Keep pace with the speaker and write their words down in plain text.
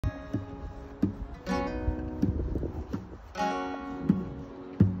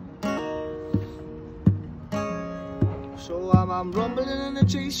I'm rumbling in the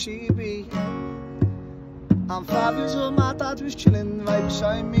JCB. I'm 5 years old, my dad was chilling right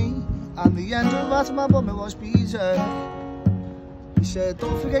beside me. And the end of that, my bum, it was berserk. He said,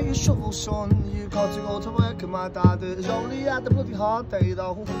 don't forget your shovel, son, you got to go to work. And my dad has only had the bloody hard day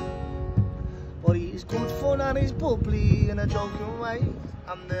though. But he's good fun and he's bubbly in a joking way.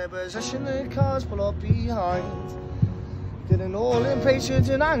 And the possession of cars pull up behind. Getting all impatient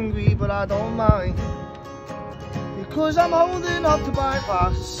and angry, but I don't mind. Because I'm holding up the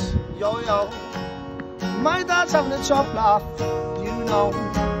bypass, yo-yo. My dad's having a top laugh, you know.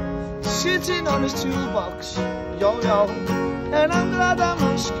 Sitting on his toolbox, yo-yo. And I'm glad I'm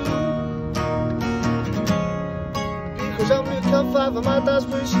on school. Because I'm looking 5 and my dad's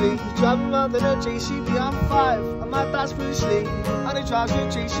Bruce Lee. Driving around in a JCB, I'm 5 and my dad's Bruce Lee. And he drives a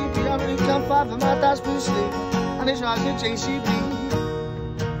JCB, I'm looking 5 and my dad's Bruce Lee. And he drives a JCB.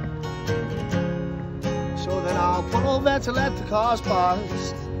 So then I'll pull over to let the cars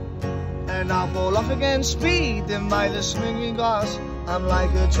past. And I'll pull off against speeding by the swinging glass. I'm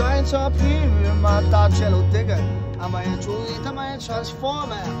like a giant torpedo in my Dodge yellow digger. Am I a droid, am I a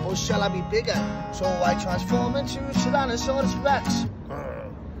transformer, or shall I be bigger? So I transform into a Tyrannosaurus Rex.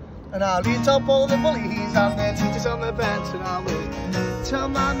 And I'll eat up all the bullies and their teachers on the bench. And I will tell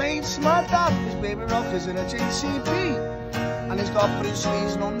my mates my dad is baby rockers in a JCB. And he's got Bruce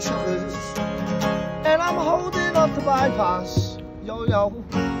Lee's nunchuckers. And I'm holding up the bypass, yo-yo.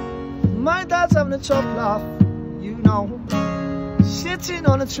 My dad's having a top laugh, you know. Sitting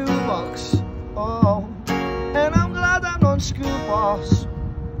on a toolbox, oh. And I'm glad I'm not school boss.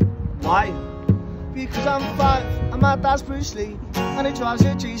 Why? Because I'm 5 and my dad's Bruce Lee. And he drives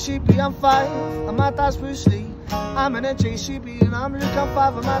a JCB, I'm 5 and my dad's Bruce Lee. I'm in a JCB and I'm looking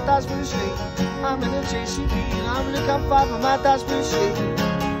 5 and my dad's Bruce Lee. I'm in a JCB and I'm looking 5 and my dad's Bruce Lee.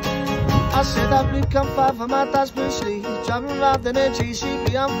 I said I'm looking 5 and my dad's Bruce Lee. Driving around in a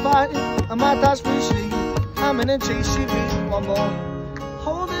JCB, I'm 5 and my dad's Bruce Lee. I'm in a JCB, one more.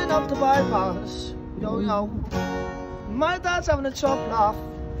 Holding up the bypass, yo-yo. My dad's having a top laugh,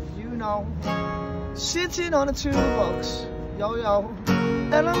 you know. Sitting on a toolbox, yo-yo.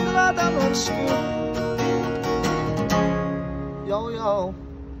 And I'm glad I'm on school, yo-yo.